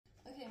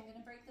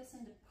this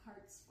into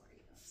parts for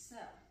you. So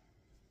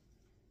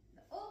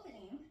the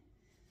opening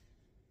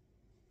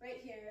right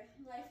here,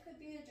 life could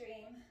be a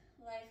dream,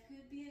 life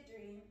could be a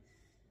dream.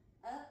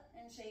 Up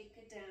and shake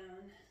it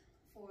down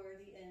for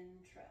the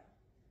intro.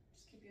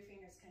 Just keep your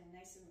fingers kind of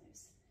nice and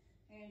loose.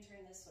 You're gonna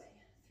turn this way,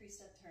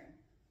 3-step turn.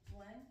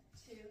 1,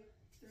 2,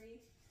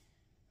 3,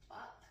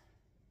 bop,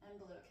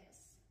 and blow a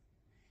kiss.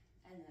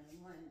 And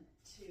then 1,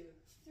 2,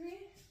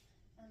 3,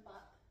 and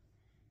bop,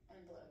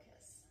 and blow a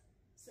kiss.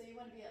 So you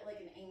wanna be at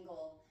like an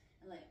angle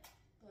and like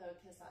blow a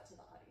kiss out to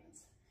the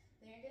audience.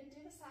 Then you're gonna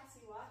do the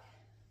sassy walk,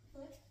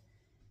 foot,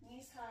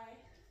 knees high.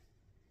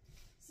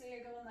 So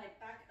you're going like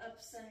back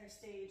up center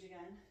stage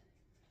again.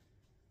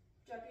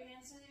 Drop your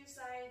hands to your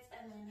sides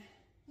and then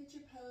hit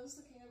your pose,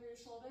 looking over your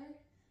shoulder,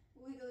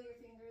 wiggle your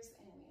fingers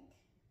and wink.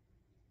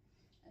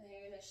 And then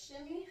you're gonna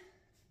shimmy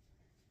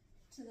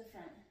to the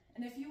front.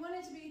 And if you want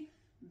it to be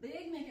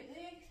big, make it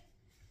big.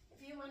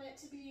 If you want it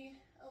to be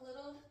a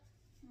little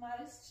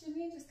modest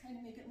shimmy, just kind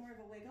of make it more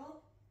of a wiggle.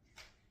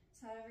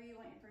 It's however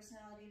you want your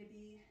personality to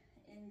be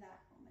in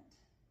that moment.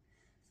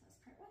 So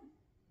that's part 1.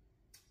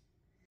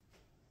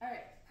 All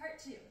right, part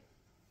 2.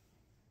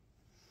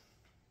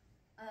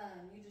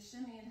 You just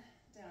shimmied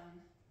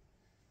down,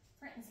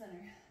 front and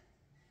center.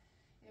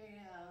 Here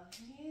you go,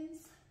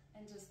 knees,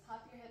 and just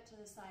pop your hip to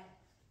the side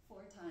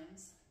 4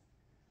 times.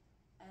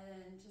 And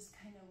then just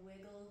kind of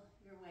wiggle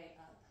your way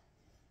up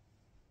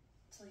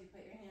till you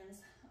put your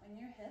hands on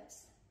your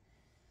hips.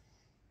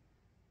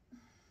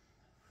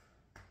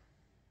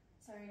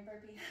 Sorry,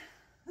 burpee.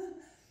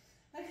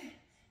 Okay,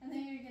 and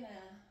then you're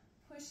gonna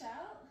push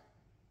out,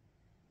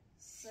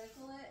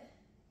 circle it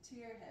to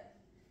your hip.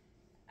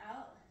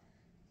 Out,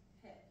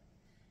 hip.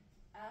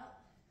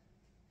 Out,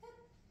 hip.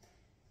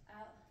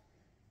 Out,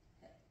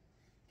 hip.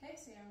 Okay,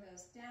 so your arm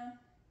goes down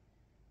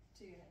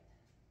to your hip.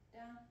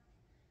 Down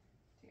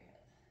to your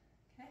hip.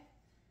 Okay?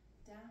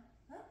 Down,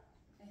 up,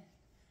 and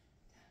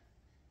down.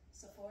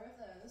 So 4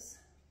 of those.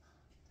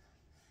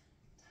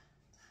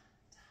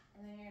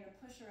 And then you're gonna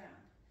push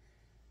around.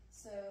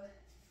 So,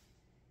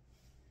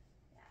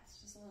 yeah,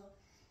 it's just a little,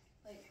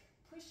 like,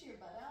 push your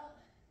butt out.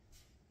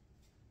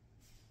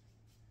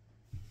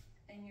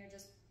 And you're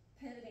just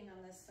pivoting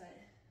on this foot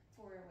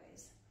 4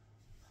 ways.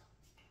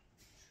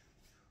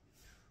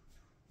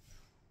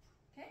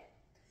 Okay?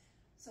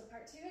 So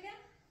part 2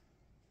 again.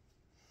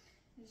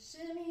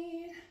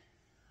 Shimmy.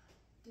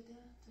 Da -da,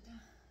 da -da.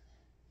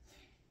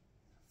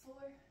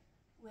 4,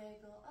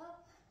 wiggle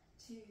up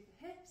to the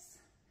hips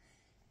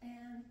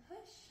and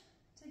push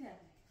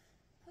together.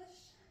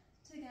 Push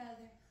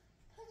together,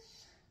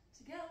 push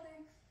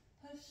together,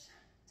 push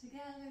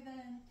together,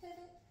 then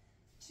pivot.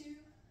 2,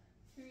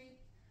 3,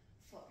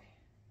 4.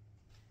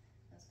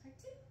 That's part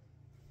 2.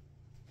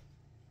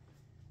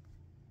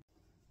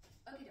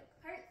 Okay,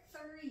 doke. Part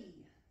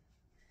 3.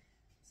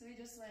 So we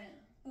just went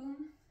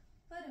boom,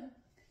 ba-doom,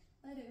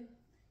 ba-doom,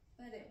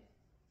 ba-doom.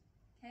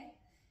 Okay?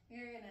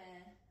 You're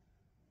gonna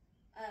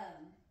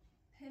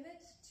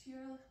pivot to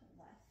your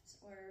left,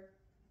 or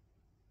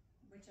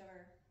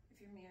whichever, if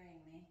you're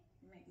mirroring me,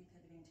 you might be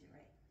pivoting to your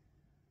right.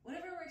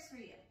 Whatever works for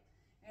you.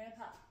 You're gonna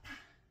pop,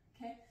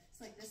 okay?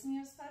 So like this knee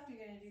is popped,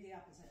 you're gonna do the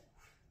opposite.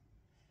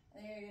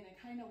 And then you're gonna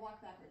kind of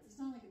walk backwards. It's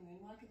not like a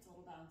moonwalk, it's a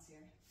little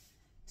bouncier.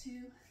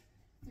 2,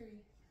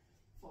 3,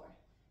 4.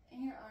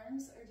 And your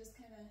arms are just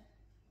kind of,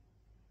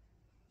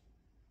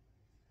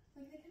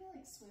 like they kind of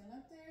like swim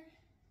up there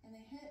and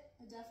they hit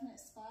a definite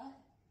spot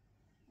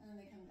and then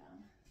they come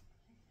down.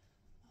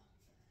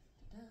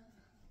 Da,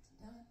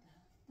 da,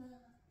 da, da.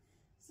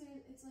 So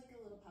it's like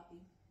a little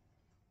poppy.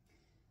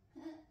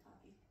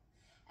 Poppy.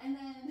 And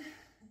then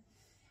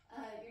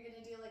you're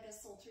gonna do like a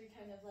sultry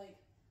kind of like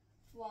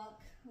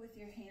walk with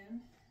your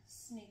hand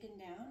sneaking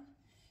down,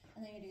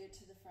 and then you do it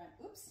to the front.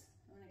 Oops,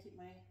 I'm gonna keep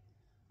my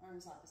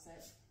arms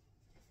opposite.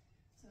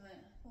 So I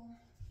went boom,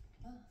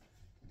 da,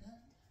 da,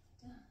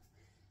 da,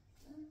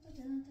 dun, dun,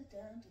 dun,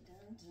 dun,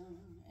 dun, dun,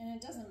 dun. And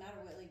it doesn't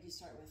matter what leg you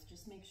start with,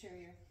 just make sure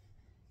you're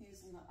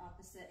using the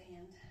opposite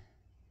hand.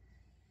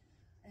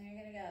 And you're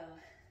gonna go,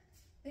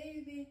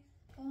 baby,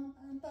 bum,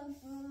 bum, bum,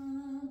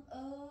 bum,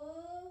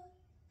 oh.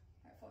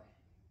 Part 4.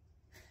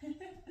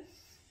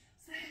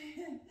 So,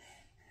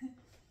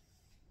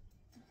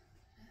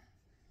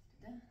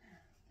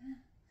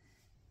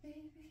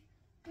 baby,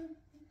 bum,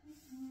 bum,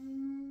 bum.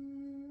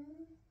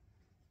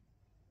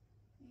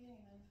 You can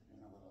even put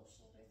in a little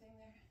shoulder thing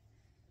there.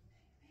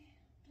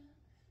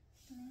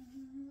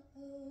 Baby,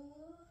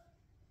 oh.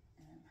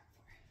 And then part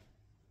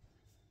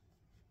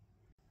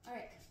 4. All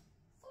right,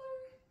 4.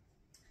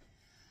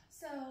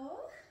 So,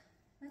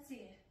 let's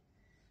see.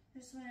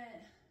 Just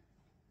went,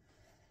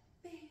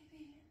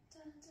 baby,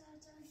 dun, dun,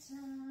 dun,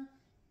 dun,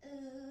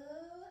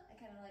 oh. I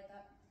kind of like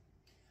that.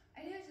 I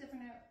do it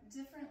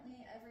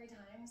differently every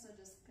time, so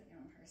just put your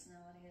own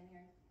personality in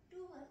here.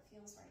 Do what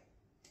feels right.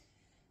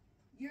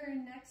 Your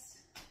next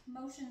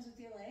motions with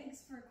your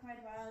legs, for quite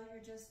a while,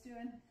 you're just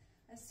doing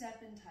a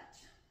step and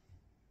touch.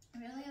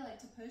 Really, I like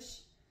to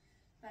push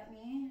that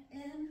knee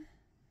in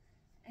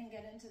and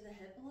get into the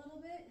hip a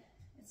little bit.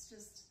 It's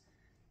just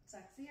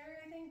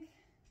sexier, I think.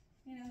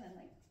 you know, and then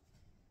like,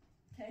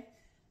 okay?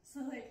 So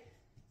like,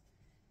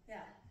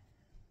 yeah,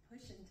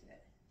 push into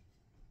it.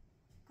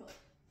 Cool.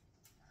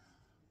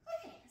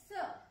 Okay, so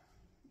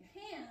your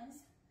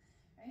hands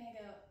are gonna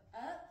go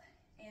up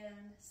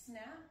and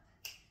snap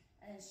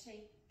and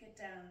shake it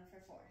down for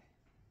 4.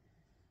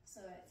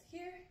 So it's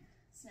here,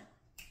 snap,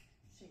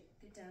 shake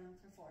it down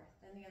for 4.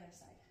 Then the other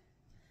side.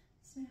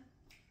 Snap,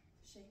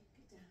 shake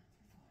it down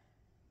for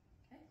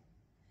 4. Okay?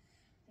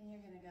 Then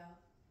you're gonna go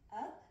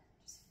up,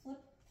 just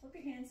flip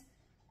your hands,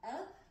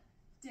 up,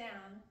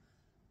 down,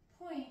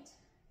 point,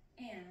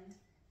 and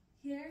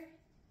here,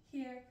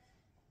 here,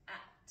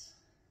 out.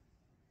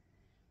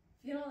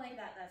 If you don't like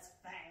that, that's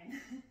fine.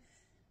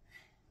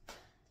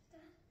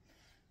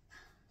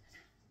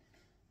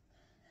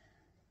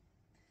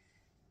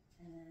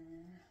 And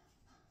then,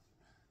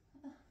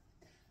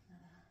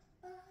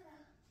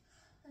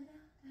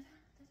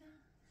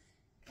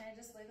 can I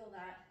just wiggle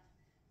that?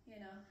 You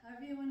know,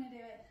 however you want to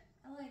do it.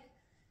 I like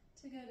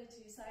to go to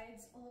 2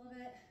 sides a little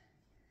bit.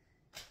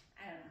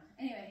 I don't know.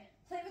 Anyway,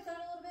 play with that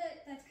a little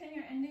bit. That's kind of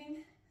your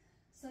ending.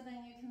 So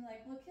then you can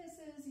like blow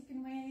kisses, you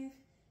can wave.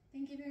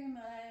 Thank you very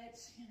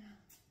much. You know,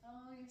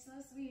 oh, you're so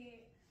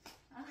sweet.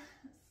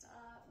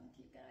 Stop and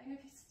keep going.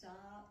 Okay,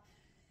 stop.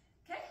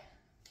 Okay,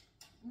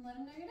 and let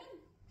them know you're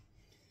done.